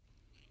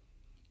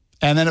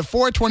 And then at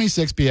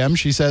 4:26 p.m.,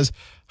 she says,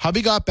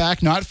 "Hubby got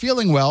back not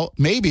feeling well.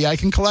 Maybe I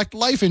can collect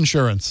life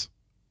insurance."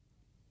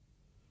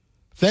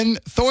 Then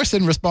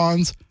Thorsten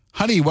responds,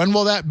 "Honey, when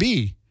will that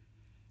be?"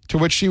 To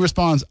which she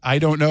responds, "I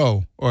don't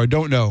know," or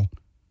 "don't know."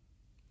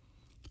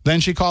 Then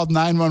she called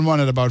 911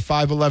 at about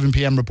 5:11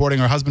 p.m. reporting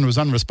her husband was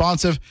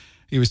unresponsive.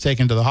 He was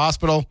taken to the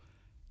hospital.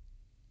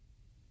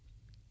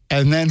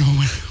 And then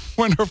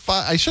when her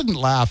I shouldn't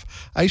laugh,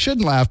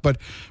 but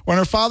when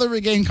her father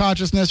regained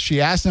consciousness,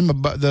 she asked him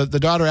about, the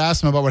daughter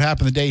asked him about what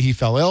happened the day he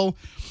fell ill.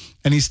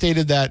 And he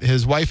stated that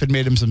his wife had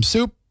made him some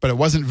soup, but it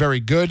wasn't very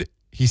good.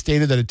 He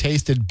stated that it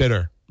tasted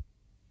bitter.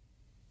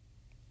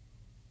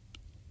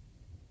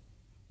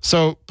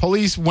 So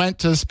police went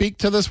to speak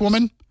to this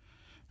woman.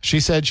 She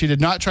said she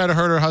did not try to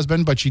hurt her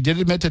husband, but she did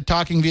admit to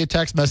talking via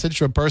text message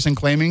to a person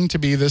claiming to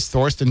be this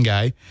Thorsten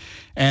guy,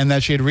 and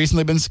that she had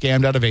recently been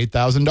scammed out of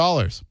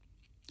 $8,000.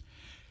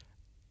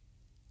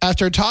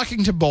 After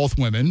talking to both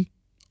women,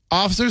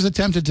 officers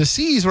attempted to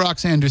seize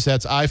Roxanne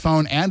Doucette's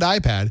iPhone and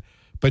iPad,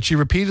 but she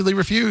repeatedly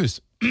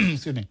refused.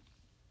 Excuse me.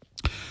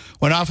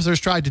 When officers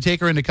tried to take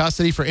her into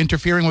custody for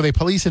interfering with a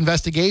police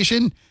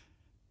investigation,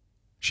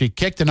 she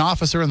kicked an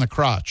officer in the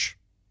crotch.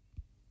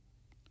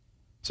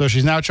 So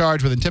she's now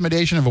charged with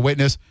intimidation of a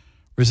witness,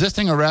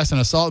 resisting arrest, and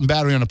assault and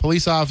battery on a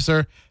police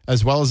officer,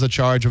 as well as the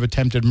charge of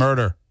attempted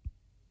murder.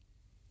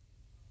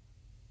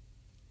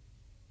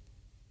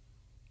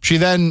 She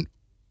then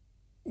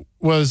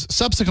was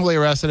subsequently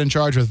arrested and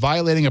charged with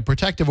violating a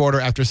protective order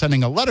after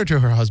sending a letter to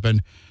her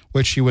husband,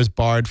 which she was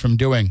barred from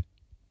doing.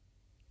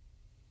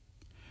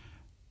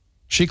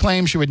 She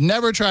claimed she would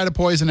never try to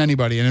poison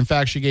anybody, and in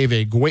fact, she gave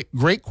a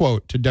great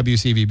quote to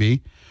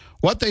WCVB.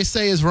 "What they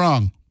say is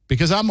wrong,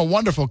 because I'm a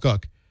wonderful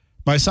cook.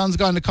 My son's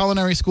gone to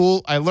culinary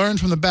school. I learned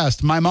from the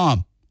best, my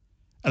mom,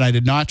 and I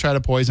did not try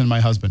to poison my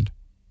husband."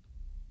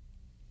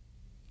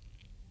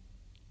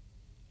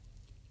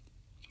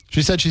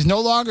 She said she's no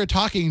longer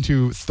talking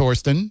to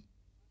Thorsten.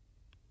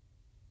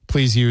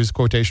 Please use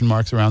quotation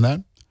marks around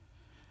that.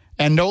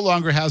 And no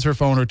longer has her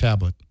phone or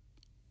tablet.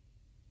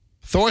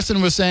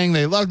 Thorsten was saying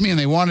they loved me and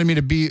they wanted me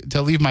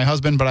to leave my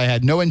husband, but I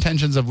had no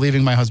intentions of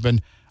leaving my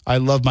husband. I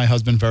love my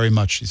husband very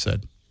much, she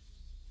said.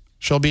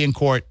 She'll be in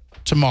court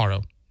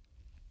tomorrow.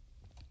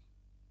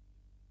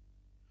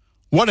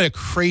 What a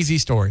crazy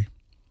story.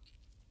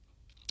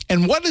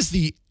 And what is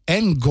the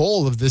end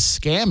goal of this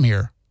scam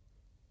here?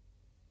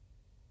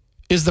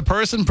 Is the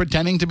person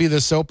pretending to be the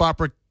soap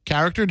opera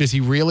character? Does he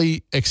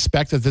really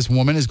expect that this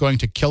woman is going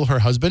to kill her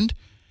husband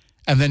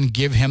and then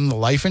give him the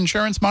life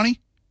insurance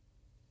money?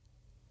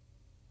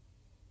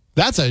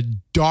 That's a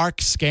dark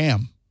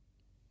scam.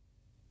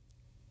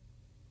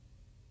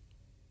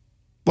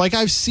 Like,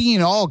 I've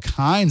seen all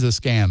kinds of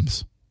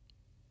scams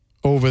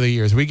over the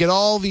years. We get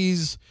all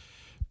these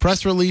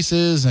press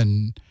releases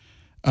and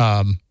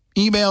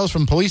emails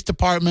from police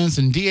departments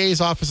and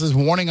DA's offices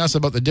warning us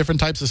about the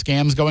different types of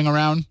scams going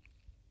around.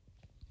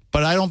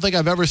 But I don't think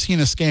I've ever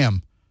seen a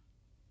scam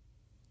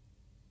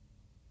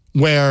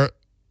where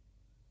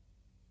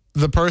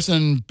the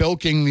person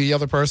bilking the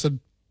other person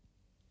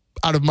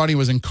out of money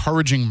was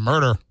encouraging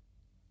murder.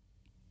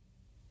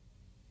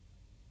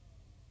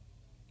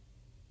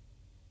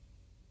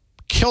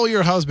 Kill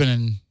your husband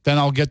and then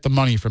I'll get the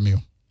money from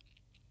you.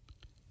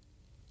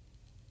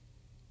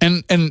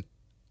 And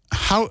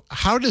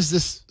how does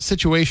this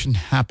situation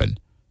happen?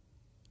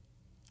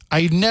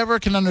 I never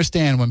can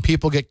understand when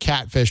people get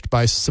catfished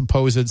by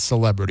supposed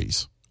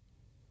celebrities.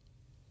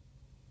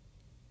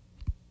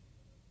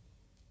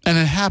 And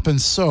it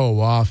happens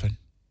so often.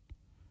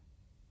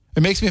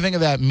 It makes me think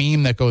of that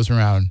meme that goes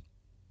around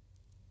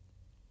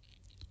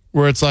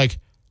where it's like,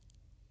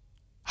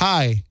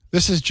 "Hi,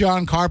 this is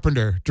John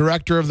Carpenter,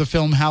 director of the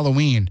film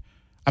Halloween.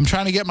 I'm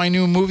trying to get my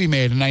new movie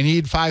made and I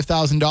need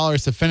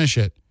 $5,000 to finish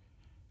it.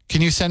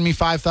 Can you send me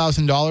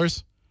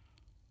 $5,000?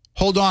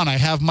 Hold on, I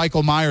have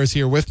Michael Myers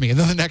here with me." And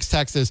then the next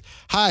text is,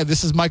 "Hi,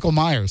 this is Michael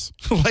Myers."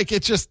 Like,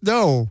 it's just,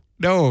 no.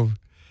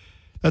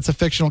 That's a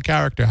fictional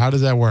character. How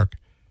does that work?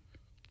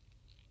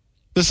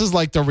 This is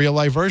like the real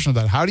life version of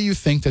that. How do you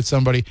think that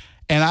somebody,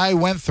 and I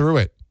went through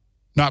it,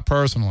 not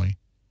personally,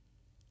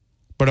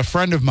 but a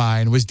friend of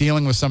mine was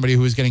dealing with somebody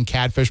who was getting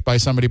catfished by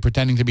somebody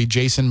pretending to be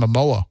Jason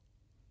Momoa.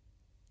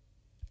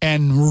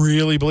 And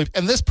really believed,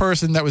 and this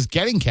person that was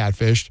getting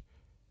catfished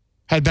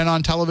had been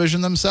on television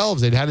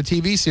themselves. They'd had a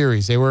TV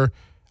series. They were,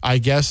 I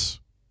guess,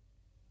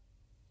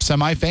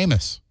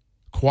 semi-famous,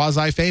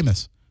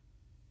 quasi-famous.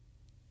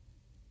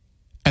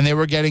 And they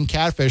were getting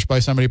catfished by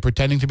somebody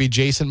pretending to be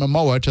Jason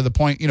Momoa to the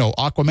point,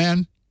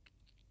 Aquaman,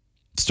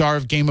 star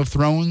of Game of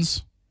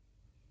Thrones,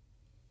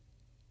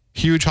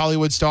 huge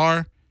Hollywood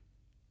star,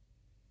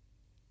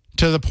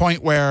 to the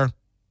point where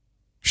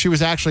she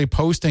was actually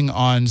posting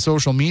on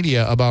social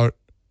media about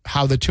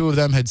how the two of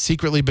them had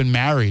secretly been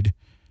married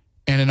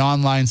in an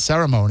online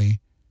ceremony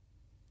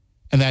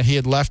and that he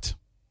had left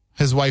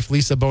his wife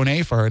Lisa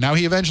Bonet for her. Now,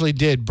 he eventually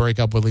did break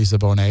up with Lisa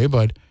Bonet,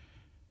 but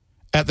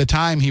at the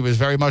time he was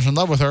very much in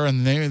love with her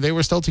and they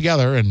were still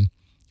together, and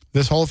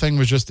this whole thing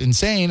was just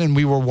insane, and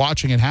we were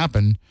watching it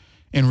happen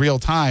in real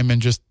time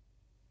and just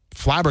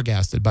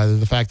flabbergasted by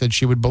the fact that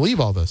she would believe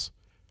all this.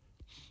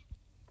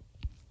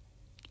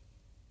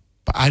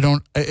 But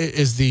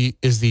is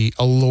the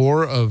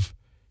allure of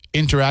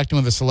interacting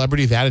with a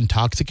celebrity that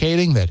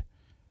intoxicating that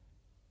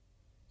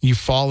you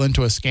fall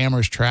into a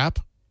scammer's trap?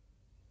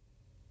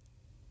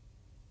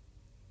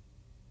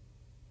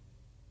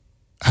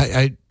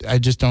 I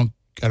just don't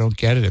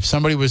get it. If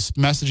somebody was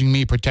messaging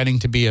me pretending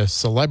to be a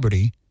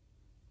celebrity,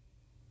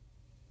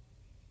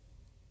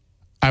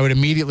 I would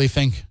immediately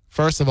think,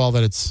 first of all,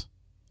 that it's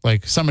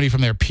like somebody from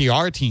their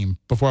PR team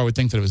before I would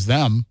think that it was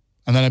them.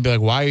 And then I'd be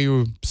like, why are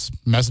you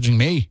messaging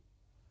me?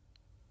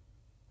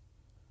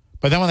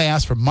 But then when they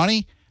ask for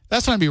money,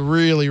 that's when I'd be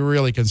really,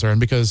 really concerned,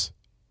 because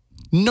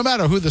no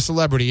matter who the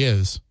celebrity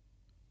is,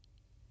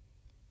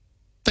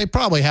 they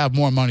probably have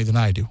more money than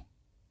I do.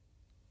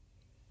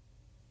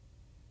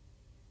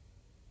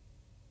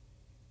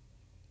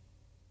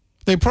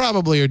 They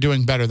probably are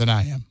doing better than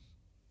I am.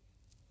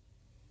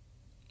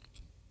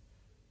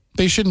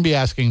 They shouldn't be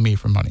asking me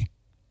for money.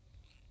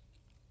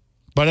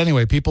 But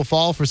anyway, people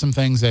fall for some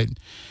things that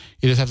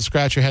you just have to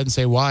scratch your head and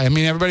say, why? I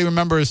mean, everybody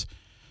remembers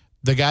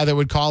the guy that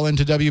would call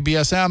into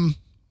WBSM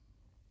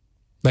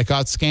that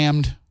got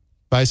scammed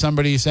by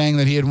somebody saying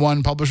that he had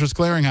won Publishers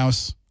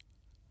Clearinghouse.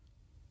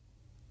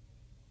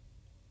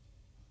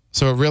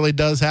 So it really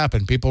does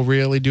happen. People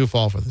really do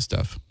fall for this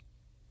stuff.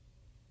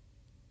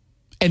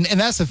 And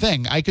that's the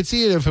thing. I could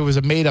see it if it was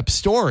a made-up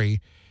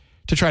story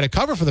to try to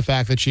cover for the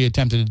fact that she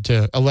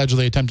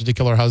allegedly attempted to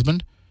kill her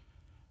husband.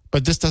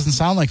 But this doesn't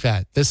sound like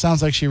that. This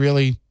sounds like she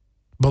really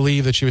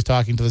believed that she was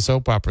talking to the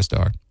soap opera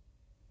star.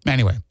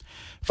 Anyway,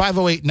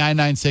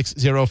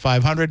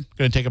 508-996-0500. Going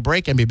to take a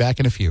break and be back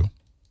in a few.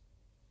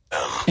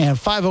 And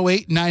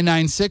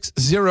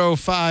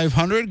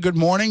 508-996-0500. Good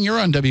morning. You're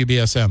on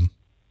WBSM.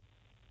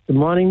 Good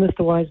morning, Mr.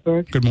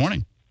 Weisberg. Good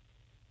morning.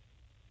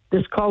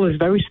 This call is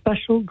very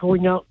special,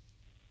 going out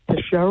to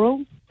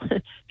Cheryl.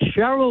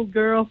 Cheryl,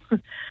 girl,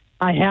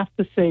 I have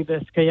to say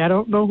this, okay? I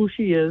don't know who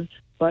she is,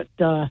 but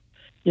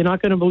you're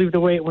not going to believe the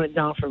way it went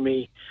down for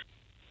me.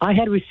 I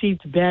had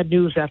received bad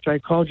news after I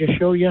called your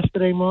show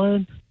yesterday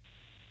morning,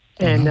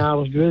 and I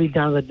was really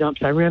down in the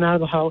dumps. I ran out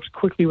of the house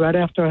quickly right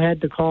after I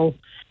had the call,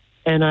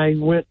 and I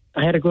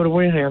had to go to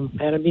Wareham.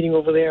 I had a meeting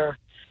over there.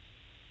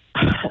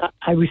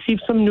 I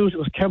received some news. It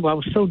was terrible. I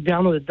was so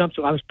down in the dumps,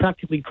 I was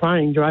practically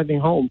crying driving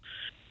home.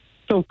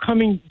 So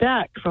coming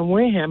back from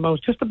Wareham, I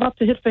was just about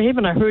to hit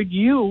Fairhaven. I heard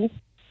you,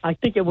 I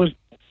think it was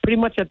pretty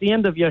much at the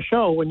end of your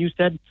show, when you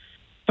said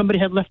somebody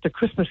had left a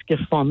Christmas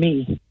gift for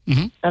me.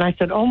 Mm-hmm. And I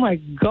said, oh, my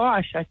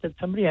gosh. I said,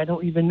 somebody I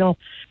don't even know.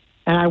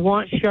 And I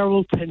want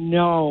Cheryl to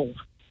know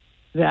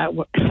that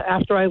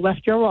after I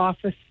left your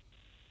office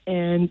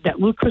and that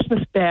little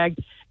Christmas bag,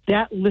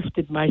 that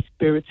lifted my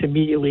spirits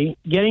immediately.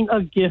 Getting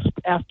a gift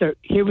after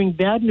hearing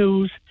bad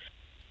news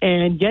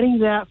and getting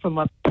that from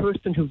a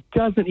person who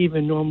doesn't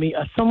even know me,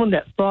 someone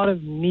that thought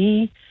of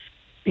me,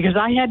 because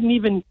I hadn't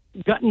even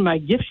gotten my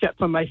gifts yet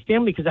from my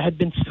family because I had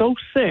been so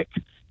sick.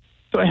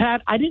 So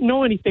I didn't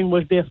know anything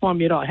was there for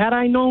me at all. Had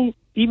I known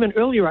even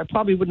earlier, I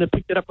probably wouldn't have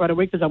picked it up right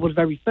away because I was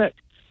very sick.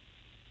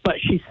 But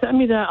she sent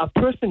me that. A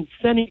person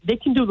they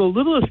can do the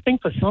littlest thing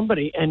for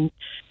somebody, and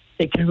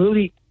they can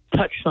really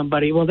touch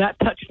somebody. Well, that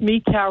touched me,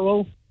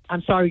 Carol.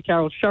 I'm sorry,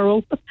 Carol.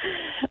 Cheryl.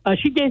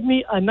 She gave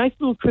me a nice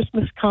little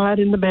Christmas card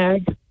in the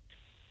bag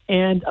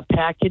and a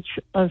package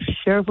of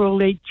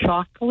Chevrolet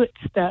chocolates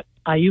that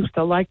I used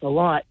to like a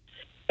lot.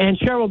 And,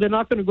 Cheryl, they're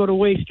not going to go to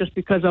waste just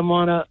because I'm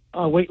on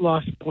a weight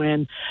loss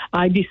plan.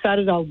 I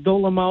decided I'll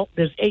dole them out.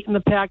 There's 8 in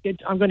the package.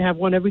 I'm going to have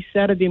one every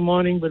Saturday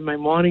morning with my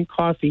morning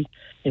coffee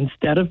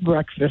instead of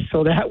breakfast,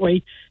 so that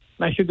way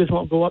my sugars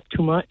won't go up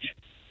too much.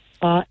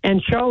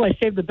 And, Cheryl, I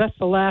saved the best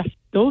for last.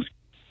 Those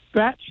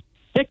scratch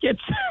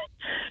tickets,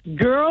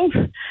 girl,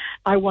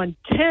 I won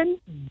 $10.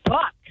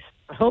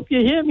 I hope you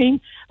hear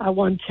me. I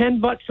won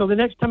 $10. So the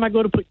next time I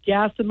go to put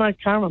gas in my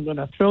car, I'm going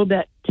to throw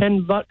that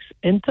 $10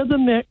 into the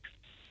mix.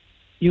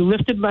 You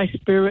lifted my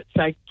spirits.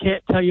 I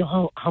can't tell you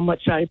how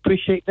much I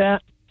appreciate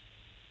that.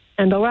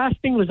 And the last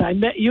thing was I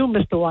met you,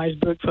 Mr.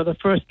 Weisberg, for the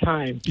first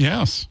time.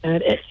 Yes.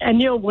 And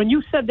when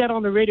you said that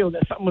on the radio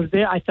that something was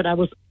there, I said I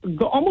was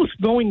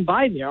almost going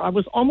by there. I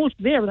was almost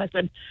there, and I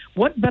said,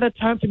 what better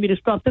time for me to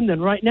stop in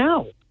than right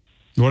now?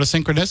 What a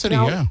synchronicity,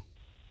 now, yeah.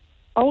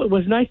 Oh, it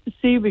was nice to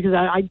see you because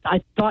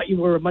I thought you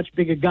were a much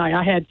bigger guy.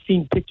 I had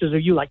seen pictures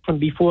of you like from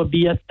before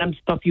BSM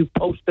stuff you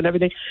post and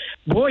everything.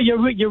 Boy, you're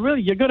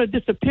going to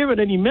disappear at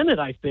any minute,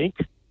 I think.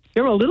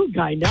 You're a little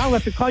guy now. I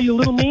have to call you a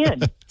little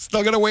man.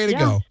 Still got a way to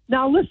go.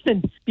 Now,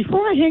 listen,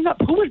 before I hang up,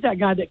 who was that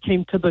guy that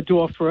came to the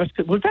door first?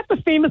 Was that the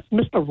famous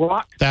Mr.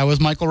 Rock? That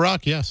was Michael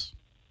Rock, yes.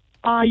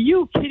 Are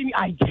you kidding me?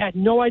 I had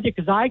no idea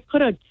because I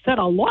could have said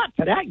a lot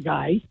to that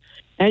guy.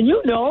 And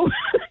you know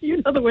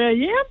the way I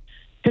am.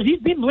 Because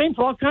he's been blamed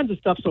for all kinds of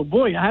stuff. So,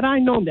 boy, had I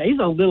known that. He's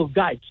a little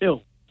guy,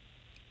 too.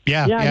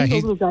 Yeah, he's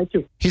a little guy,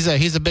 too. He's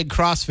a big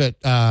CrossFit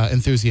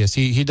enthusiast.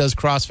 He does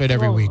CrossFit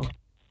every week.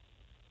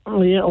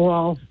 Oh, yeah,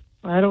 well,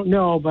 I don't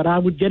know. But I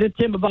would get at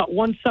him about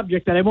one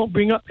subject that I won't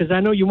bring up because I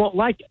know you won't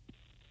like it.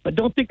 But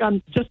don't think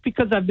just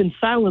because I've been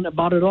silent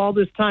about it all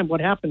this time,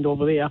 what happened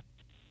over there,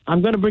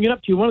 I'm going to bring it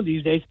up to you one of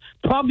these days.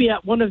 Probably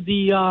at one of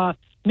the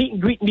meet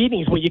and greet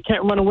meetings where you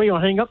can't run away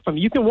or hang up from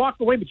me. You can walk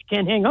away, but you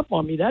can't hang up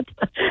on me. That's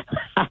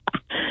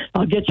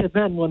I'll get you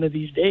then one of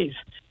these days.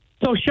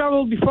 So,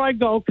 Cheryl, before I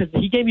go, because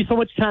he gave me so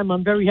much time,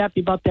 I'm very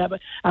happy about that.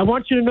 But I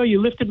want you to know you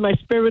lifted my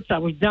spirits. I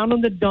was down in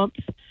the dumps,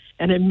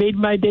 and it made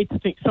my day to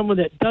think someone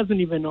that doesn't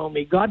even know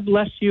me. God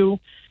bless you,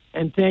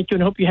 and thank you,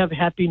 and hope you have a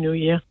happy new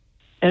year.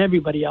 And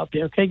everybody out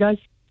there, okay, guys?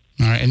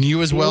 All right, and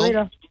you as well.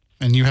 Later.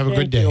 And you have a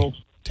good day. You.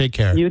 Take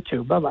care. You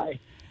too. Bye-bye.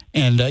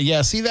 And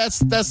see, that's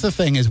the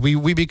thing is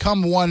we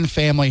become one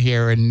family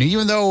here, and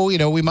even though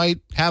we might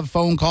have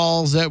phone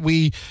calls that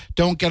we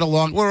don't get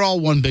along, we're all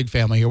one big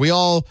family here. We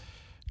all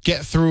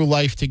get through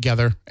life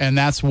together, and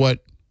that's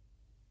what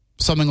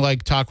something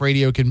like talk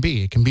radio can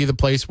be. It can be the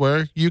place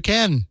where you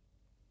can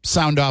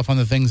sound off on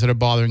the things that are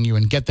bothering you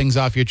and get things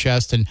off your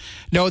chest, and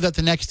know that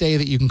the next day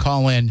that you can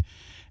call in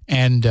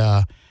and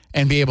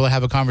be able to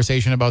have a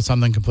conversation about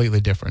something completely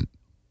different.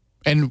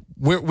 And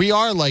we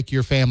are like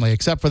your family,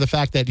 except for the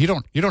fact that you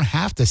don't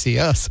have to see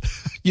us.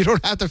 You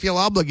don't have to feel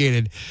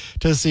obligated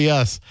to see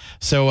us.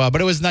 So,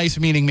 but it was nice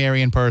meeting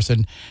Mary in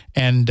person,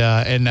 and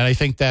I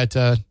think that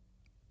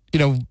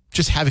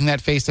just having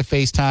that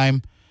face-to-face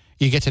time,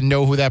 you get to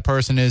know who that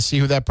person is, see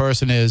who that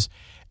person is,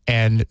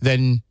 and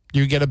then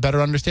you get a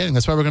better understanding.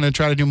 That's why we're going to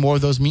try to do more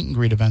of those meet and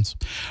greet events.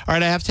 All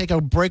right, I have to take a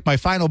break. My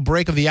final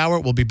break of the hour.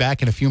 We'll be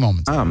back in a few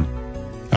moments.